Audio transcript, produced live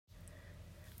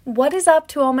What is up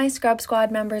to all my Scrub Squad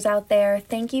members out there?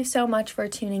 Thank you so much for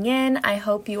tuning in. I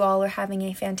hope you all are having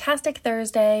a fantastic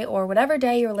Thursday or whatever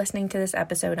day you're listening to this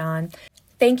episode on.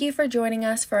 Thank you for joining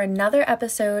us for another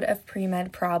episode of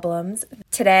Pre-Med Problems.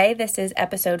 Today, this is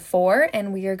episode 4,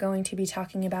 and we are going to be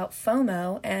talking about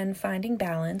FOMO and finding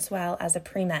balance while as a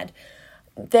pre-med.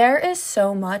 There is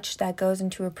so much that goes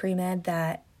into a pre-med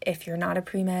that if you're not a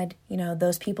pre-med,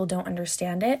 those people don't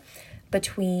understand it.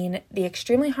 Between the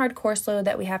extremely hard course load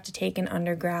that we have to take in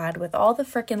undergrad with all the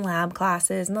frickin' lab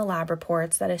classes and the lab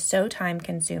reports that is so time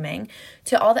consuming,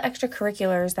 to all the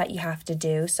extracurriculars that you have to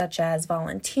do, such as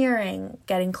volunteering,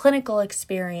 getting clinical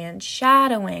experience,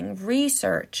 shadowing,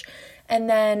 research, and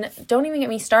then don't even get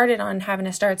me started on having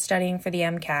to start studying for the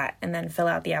MCAT and then fill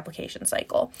out the application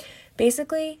cycle.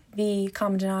 Basically, the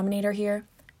common denominator here,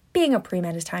 being a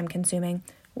pre-med is time consuming.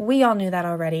 We all knew that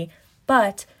already,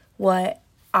 but what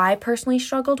I personally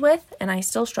struggled with, and I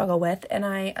still struggle with, and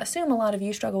I assume a lot of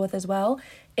you struggle with as well,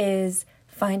 is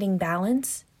finding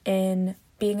balance in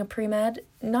being a pre-med.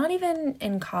 Not even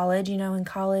in college. In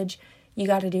college, you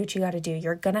got to do what you got to do.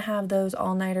 You're going to have those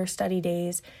all-nighter study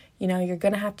days. You're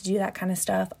going to have to do that kind of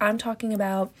stuff. I'm talking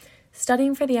about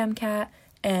studying for the MCAT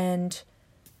and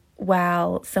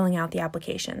while filling out the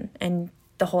application and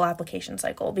the whole application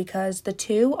cycle, because the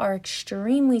two are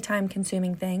extremely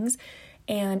time-consuming things.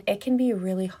 And it can be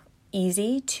really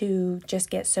easy to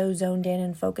just get so zoned in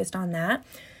and focused on that.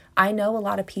 I know a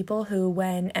lot of people who,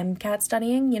 when MCAT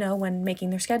studying, when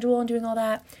making their schedule and doing all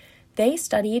that, they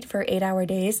studied for 8-hour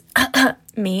days.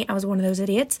 Me, I was one of those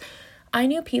idiots. I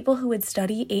knew people who would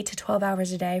study 8 to 12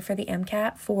 hours a day for the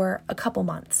MCAT for a couple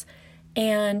months.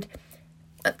 And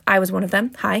I was one of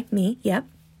them. Hi, me, yep.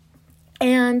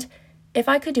 And if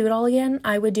I could do it all again,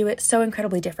 I would do it so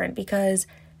incredibly different, because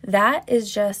that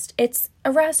is it's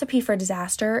a recipe for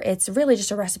disaster. It's really just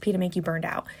a recipe to make you burned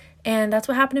out. And that's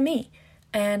what happened to me.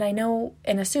 And I know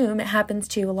and assume it happens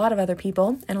to a lot of other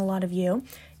people and a lot of you.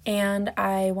 And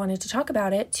I wanted to talk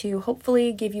about it to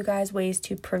hopefully give you guys ways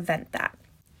to prevent that.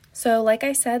 So like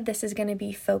I said, this is going to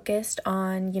be focused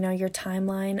on, your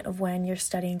timeline of when you're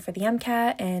studying for the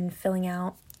MCAT and filling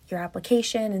out your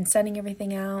application and sending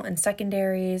everything out and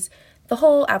secondaries, the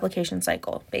whole application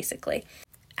cycle, basically.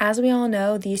 As we all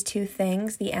know, these two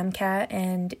things, the MCAT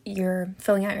and your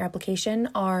filling out your application,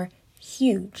 are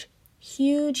huge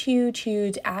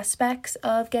aspects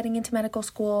of getting into medical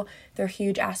school. They're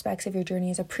huge aspects of your journey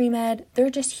as a pre-med.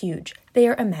 They're just huge. They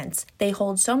are immense. They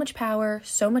hold so much power,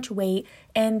 so much weight,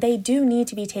 and they do need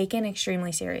to be taken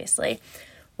extremely seriously.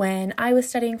 When I was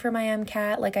studying for my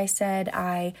MCAT, like I said,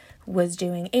 I was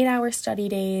doing 8-hour study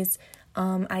days.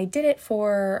 I did it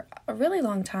for a really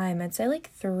long time. I'd say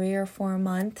like 3 or 4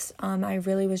 months. I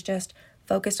really was just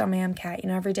focused on my MCAT.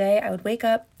 Every day I would wake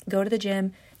up, go to the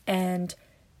gym, and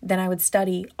then I would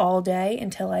study all day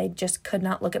until I just could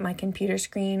not look at my computer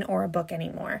screen or a book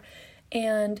anymore.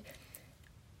 And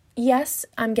yes,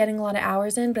 I'm getting a lot of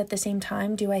hours in, but at the same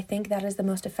time, do I think that is the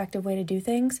most effective way to do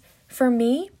things? For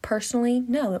me, personally,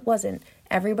 no, it wasn't.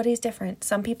 Everybody's different.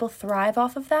 Some people thrive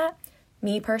off of that.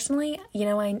 Me personally,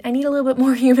 I need a little bit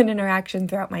more human interaction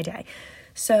throughout my day.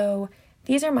 So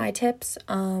these are my tips.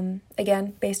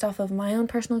 Again, based off of my own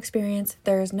personal experience.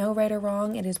 There is no right or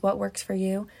wrong. It is what works for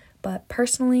you. But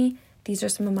personally, these are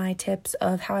some of my tips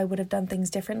of how I would have done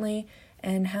things differently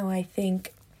and how I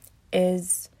think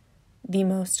is the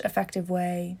most effective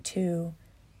way to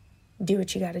do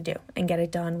what you got to do and get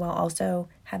it done while also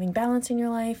having balance in your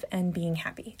life and being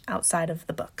happy outside of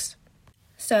the books.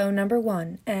 So number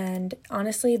 1, and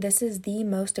honestly, this is the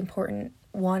most important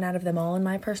one out of them all in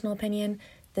my personal opinion.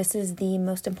 This is the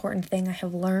most important thing I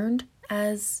have learned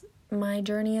as my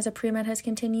journey as a pre-med has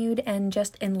continued and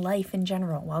just in life in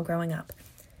general while growing up.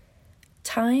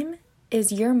 Time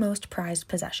is your most prized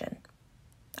possession.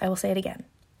 I will say it again.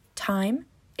 Time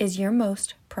is your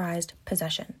most prized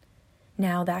possession.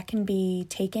 Now that can be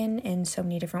taken in so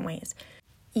many different ways.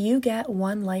 You get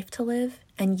one life to live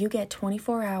and you get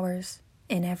 24 hours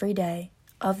in every day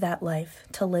of that life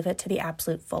to live it to the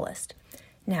absolute fullest.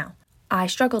 Now, I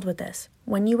struggled with this.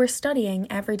 When you were studying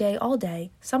every day, all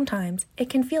day, sometimes it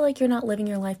can feel like you're not living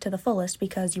your life to the fullest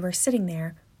because you are sitting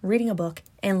there reading a book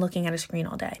and looking at a screen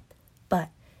all day. But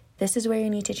this is where you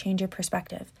need to change your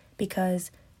perspective,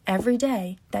 because every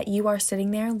day that you are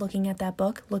sitting there looking at that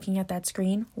book, looking at that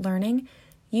screen, learning,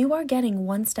 you are getting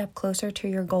one step closer to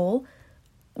your goal,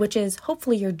 which is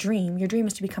hopefully your dream. Your dream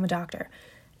is to become a doctor.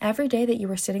 Every day that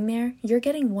you are sitting there, you're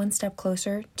getting one step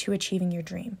closer to achieving your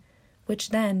dream, which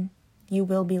then you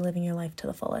will be living your life to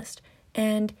the fullest.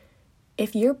 And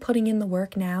if you're putting in the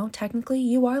work now, technically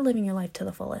you are living your life to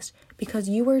the fullest because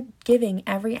you are giving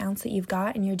every ounce that you've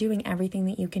got and you're doing everything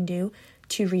that you can do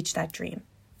to reach that dream.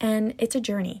 And it's a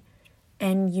journey.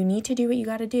 And you need to do what you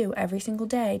got to do every single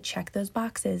day. Check those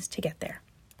boxes to get there.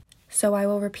 So I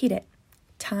will repeat it.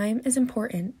 Time is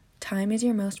important. Time is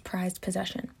your most prized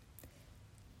possession.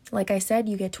 Like I said,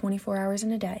 you get 24 hours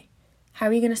in a day. How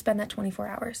are you going to spend that 24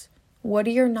 hours? What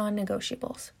are your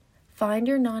non-negotiables? Find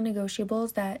your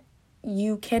non-negotiables that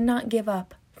you cannot give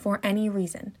up for any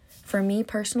reason. For me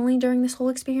personally, during this whole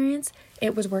experience,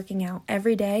 it was working out.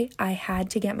 Every day, I had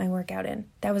to get my workout in.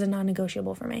 That was a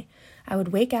non-negotiable for me. I would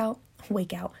wake up,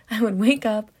 I would wake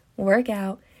up, work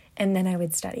out, and then I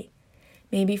would study.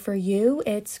 Maybe for you,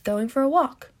 it's going for a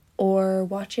walk or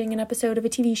watching an episode of a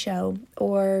TV show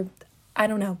or, I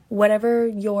don't know, whatever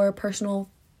your personal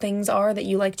things are that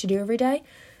you like to do every day.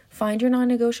 Find your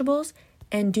non-negotiables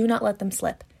and do not let them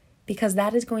slip because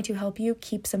that is going to help you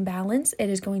keep some balance. It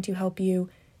is going to help you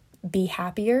be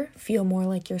happier, feel more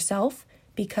like yourself,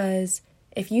 because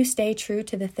if you stay true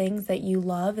to the things that you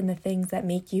love and the things that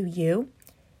make you you,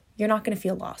 you're not going to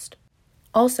feel lost.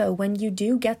 Also, when you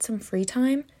do get some free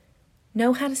time,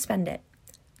 know how to spend it.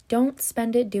 Don't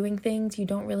spend it doing things you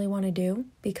don't really want to do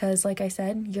because, like I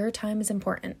said, your time is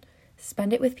important.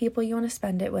 Spend it with people you want to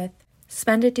spend it with.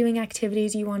 Spend it doing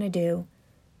activities you want to do.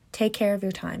 Take care of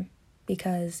your time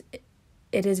because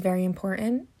it is very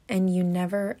important and you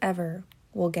never, ever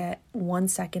will get 1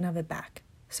 second of it back.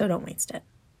 So don't waste it.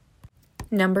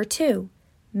 Number 2,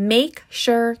 make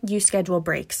sure you schedule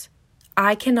breaks.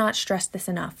 I cannot stress this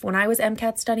enough. When I was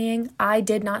MCAT studying, I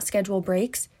did not schedule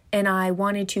breaks and I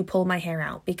wanted to pull my hair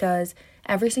out because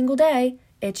every single day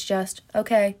it's just,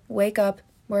 okay, wake up,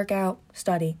 work out,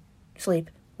 study, sleep.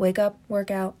 Wake up,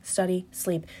 work out, study,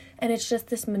 sleep. And it's just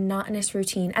this monotonous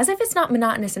routine, as if it's not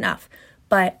monotonous enough.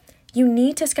 But you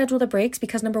need to schedule the breaks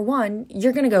because number 1,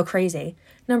 you're going to go crazy.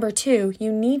 Number 2,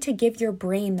 you need to give your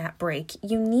brain that break.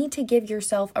 You need to give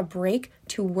yourself a break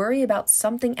to worry about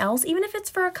something else, even if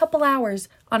it's for a couple hours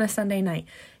on a Sunday night.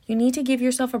 You need to give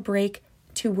yourself a break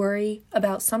to worry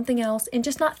about something else and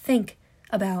just not think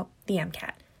about the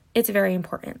MCAT. It's very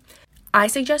important. I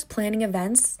suggest planning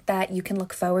events that you can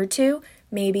look forward to.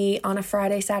 Maybe on a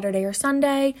Friday, Saturday, or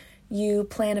Sunday, you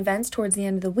plan events towards the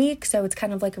end of the week, so it's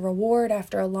kind of like a reward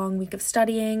after a long week of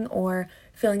studying or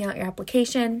filling out your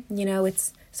application. You know,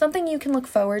 it's something you can look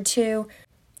forward to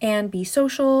and be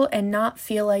social and not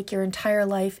feel like your entire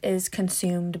life is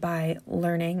consumed by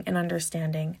learning and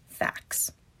understanding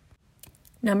facts.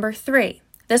 Number 3,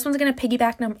 this one's going to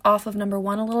piggyback off of number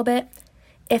 1 a little bit.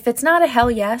 If it's not a hell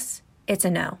yes, it's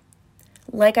a no.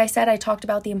 Like I said, I talked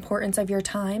about the importance of your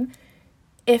time.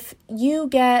 If you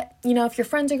get, if your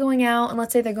friends are going out and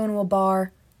let's say they're going to a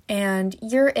bar and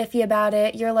you're iffy about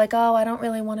it, you're like, oh, I don't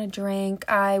really want to drink.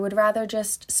 I would rather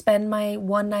just spend my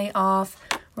one night off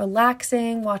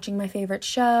relaxing, watching my favorite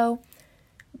show.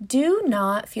 Do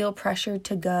not feel pressured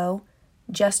to go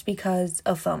just because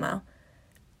of FOMO.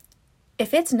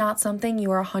 If it's not something you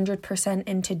are 100%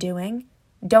 into doing,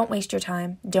 don't waste your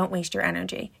time. Don't waste your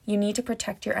energy. You need to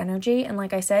protect your energy. And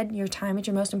like I said, your time is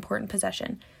your most important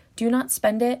possession. Do not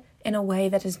spend it in a way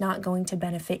that is not going to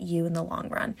benefit you in the long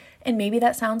run. And maybe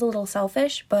that sounds a little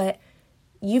selfish, but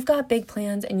you've got big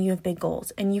plans and you have big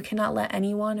goals, and you cannot let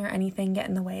anyone or anything get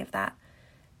in the way of that.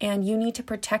 And you need to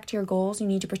protect your goals. You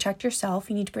need to protect yourself.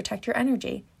 You need to protect your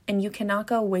energy. And you cannot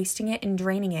go wasting it and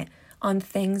draining it on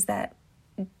things that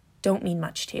don't mean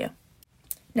much to you.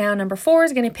 Now, number 4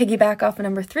 is going to piggyback off of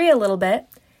number 3 a little bit.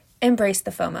 Embrace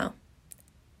the FOMO.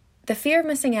 The fear of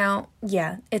missing out,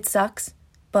 yeah, it sucks,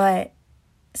 but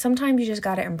sometimes you just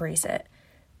got to embrace it.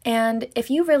 And if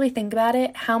you really think about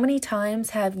it, how many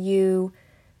times have you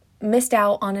missed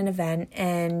out on an event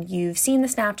and you've seen the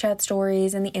Snapchat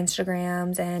stories and the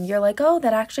Instagrams and you're like, oh,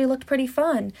 that actually looked pretty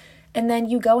fun. And then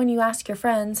you go and you ask your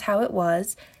friends how it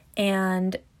was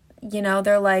and,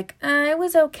 they're like, it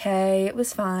was okay, it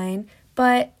was fine.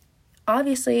 But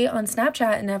obviously on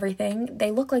Snapchat and everything,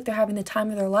 they look like they're having the time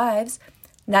of their lives.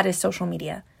 That is social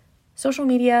media. Social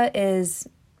media is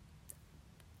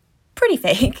pretty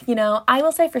fake, I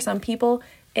will say for some people,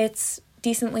 it's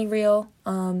decently real.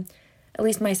 At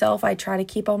least myself, I try to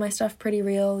keep all my stuff pretty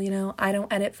real, I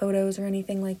don't edit photos or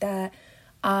anything like that.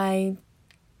 I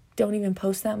don't even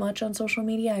post that much on social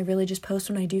media. I really just post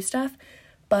when I do stuff.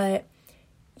 But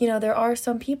there are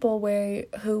some people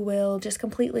who will just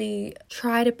completely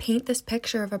try to paint this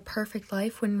picture of a perfect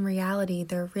life when in reality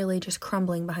they're really just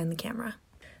crumbling behind the camera.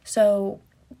 So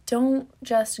don't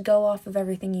just go off of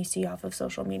everything you see off of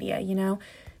social media,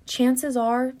 Chances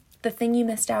are the thing you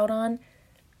missed out on,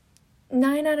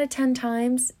 9 out of 10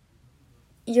 times,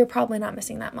 you're probably not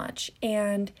missing that much.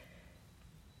 And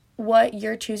what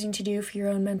you're choosing to do for your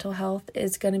own mental health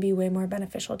is going to be way more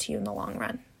beneficial to you in the long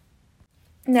run.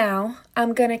 Now,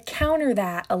 I'm going to counter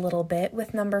that a little bit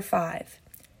with number 5.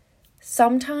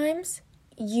 Sometimes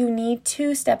you need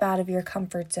to step out of your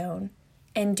comfort zone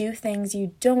and do things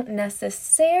you don't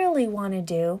necessarily want to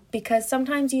do, because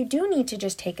sometimes you do need to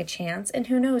just take a chance, and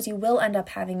who knows, you will end up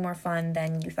having more fun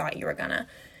than you thought you were gonna.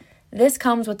 This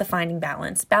comes with the finding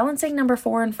balance. Balancing number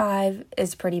 4 and 5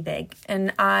 is pretty big,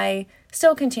 and I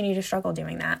still continue to struggle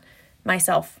doing that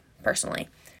myself personally.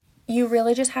 You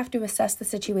really just have to assess the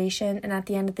situation, and at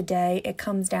the end of the day, it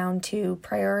comes down to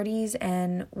priorities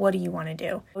and what do you want to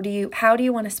do? How do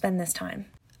you want to spend this time?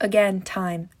 Again,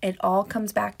 time. It all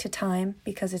comes back to time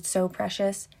because it's so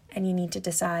precious, and you need to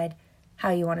decide how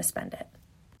you want to spend it.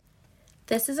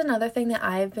 This is another thing that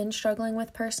I've been struggling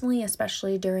with personally,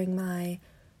 especially during my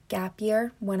gap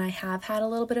year when I have had a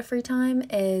little bit of free time,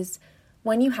 is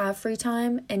when you have free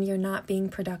time and you're not being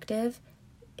productive,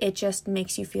 it just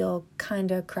makes you feel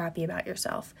kind of crappy about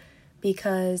yourself.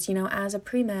 Because, as a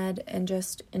pre-med and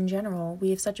just in general, we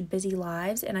have such busy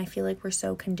lives, and I feel like we're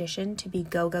so conditioned to be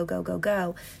go, go, go, go,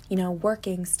 go,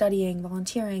 working, studying,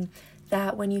 volunteering,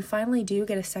 that when you finally do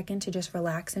get a second to just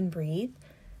relax and breathe,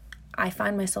 I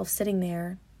find myself sitting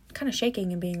there kind of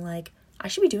shaking and being like, I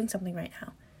should be doing something right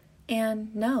now.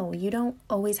 And no, you don't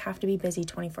always have to be busy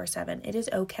 24/7. It is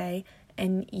okay,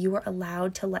 and you are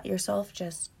allowed to let yourself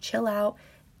just chill out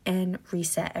and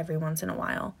reset every once in a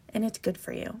while. And it's good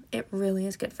for you. It really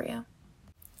is good for you.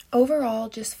 Overall,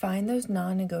 just find those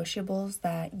non-negotiables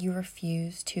that you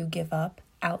refuse to give up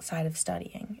outside of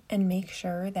studying, and make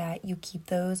sure that you keep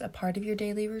those a part of your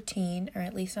daily routine, or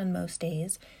at least on most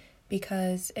days,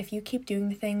 because if you keep doing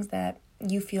the things that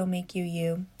you feel make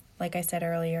you, like I said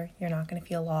earlier, you're not going to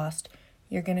feel lost.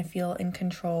 You're going to feel in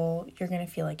control. You're going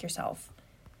to feel like yourself.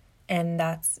 And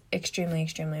that's extremely,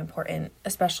 extremely important,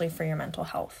 especially for your mental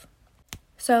health.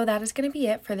 So that is going to be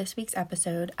it for this week's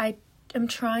episode. I am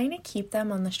trying to keep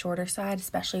them on the shorter side,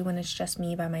 especially when it's just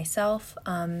me by myself.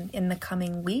 In the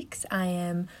coming weeks, I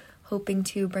am hoping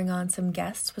to bring on some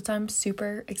guests, which I'm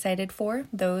super excited for.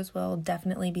 Those will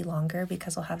definitely be longer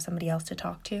because I'll have somebody else to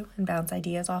talk to and bounce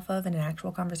ideas off of in an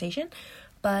actual conversation.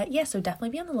 But yeah, so definitely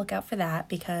be on the lookout for that,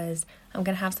 because I'm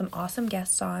going to have some awesome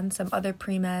guests on, some other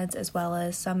pre-meds, as well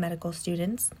as some medical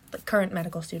students, current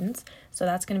medical students. So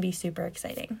that's going to be super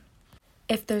exciting.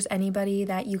 If there's anybody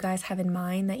that you guys have in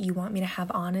mind that you want me to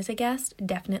have on as a guest,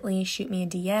 definitely shoot me a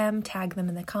DM, tag them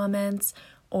in the comments,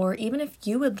 or even if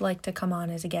you would like to come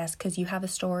on as a guest because you have a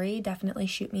story, definitely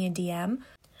shoot me a DM.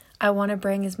 I want to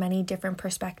bring as many different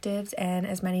perspectives and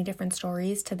as many different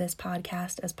stories to this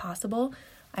podcast as possible.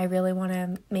 I really want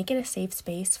to make it a safe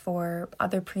space for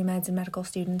other pre-meds and medical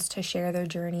students to share their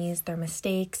journeys, their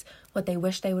mistakes, what they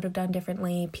wish they would have done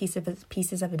differently,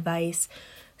 pieces of advice.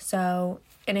 So,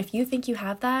 and if you think you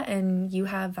have that and you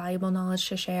have valuable knowledge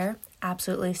to share,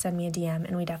 absolutely send me a DM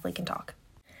and we definitely can talk.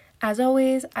 As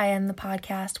always, I end the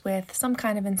podcast with some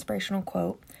kind of inspirational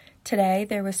quote. Today,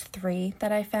 there was 3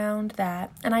 that I found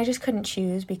and I just couldn't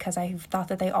choose because I thought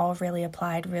that they all really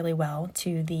applied really well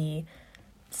to the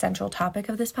central topic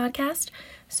of this podcast.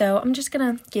 So I'm just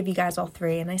going to give you guys all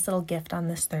 3 a nice little gift on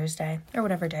this Thursday, or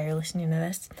whatever day you're listening to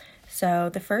this. So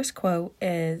the first quote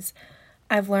is,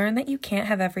 I've learned that you can't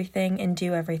have everything and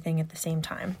do everything at the same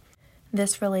time.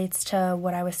 This relates to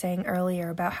what I was saying earlier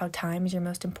about how time is your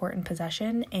most important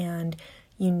possession, and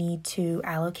you need to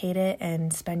allocate it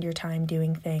and spend your time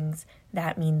doing things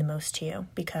that mean the most to you,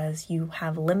 because you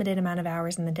have a limited amount of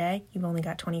hours in the day. You've only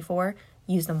got 24.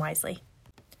 Use them wisely.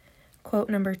 Quote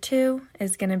number 2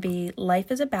 is going to be,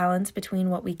 life is a balance between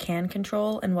what we can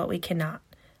control and what we cannot.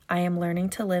 I am learning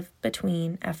to live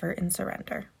between effort and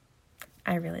surrender.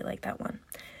 I really like that one.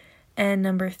 And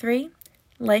number 3,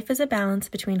 life is a balance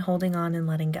between holding on and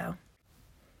letting go.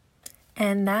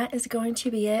 And that is going to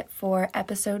be it for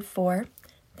episode 4.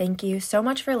 Thank you so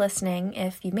much for listening.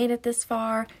 If you made it this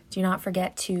far, do not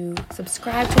forget to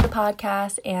subscribe to the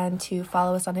podcast and to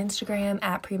follow us on Instagram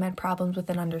at premedproblems with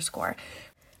an _.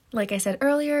 Like I said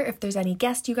earlier, if there's any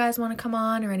guests you guys want to come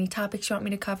on or any topics you want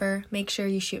me to cover, make sure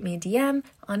you shoot me a DM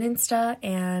on Insta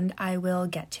and I will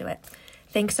get to it.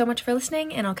 Thanks so much for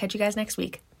listening, and I'll catch you guys next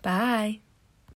week. Bye.